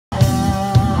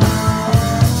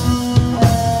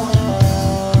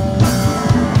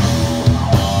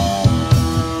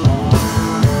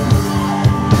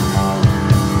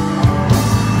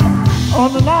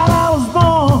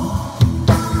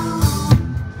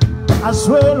I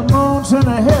swear the moon's in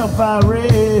a hellfire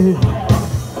red.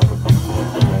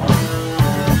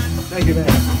 Thank you, man.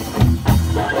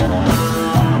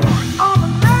 On the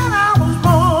night I was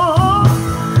born,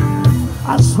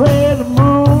 I swear the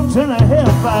moon's in a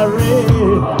hellfire red.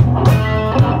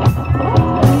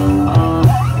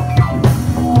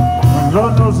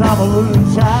 Lord knows I'm a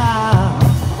little child.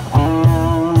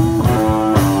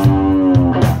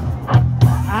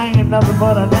 I ain't nothing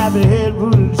but a nappy head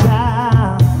voodoo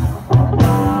child.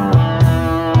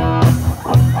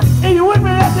 If you with me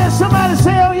out there, somebody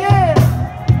say, oh yeah.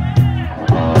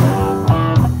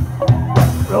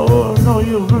 Oh no,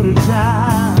 you're a voodoo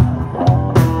child.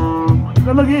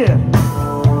 Now look here.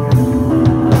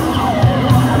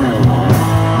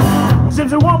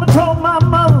 Since a woman told my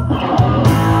mother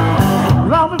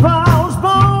long before I was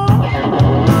born,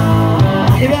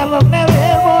 you got a little nappy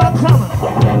head boy coming.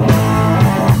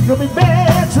 You'll be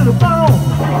bad to the bone.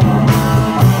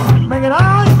 Making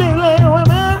all you big lady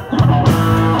women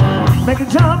make a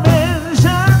jump in the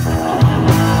shine.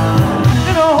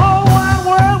 And the whole wide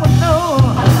world would know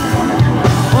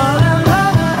what I'm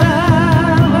talking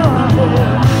about.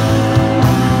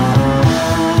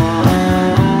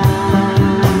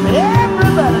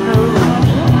 Everybody knows.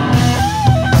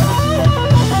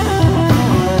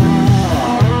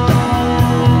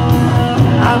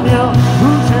 I'm your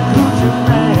hoochie coochie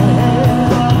man.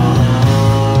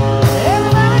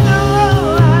 Everybody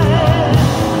knows I am.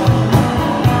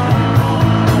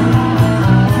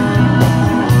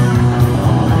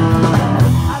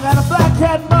 I got a black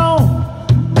cat bone.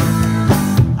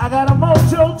 I got a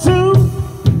mojo too.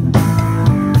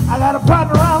 I got a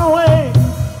partner on the way.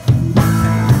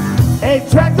 A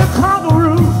tractor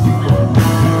kangaroo.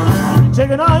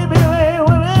 Taking all your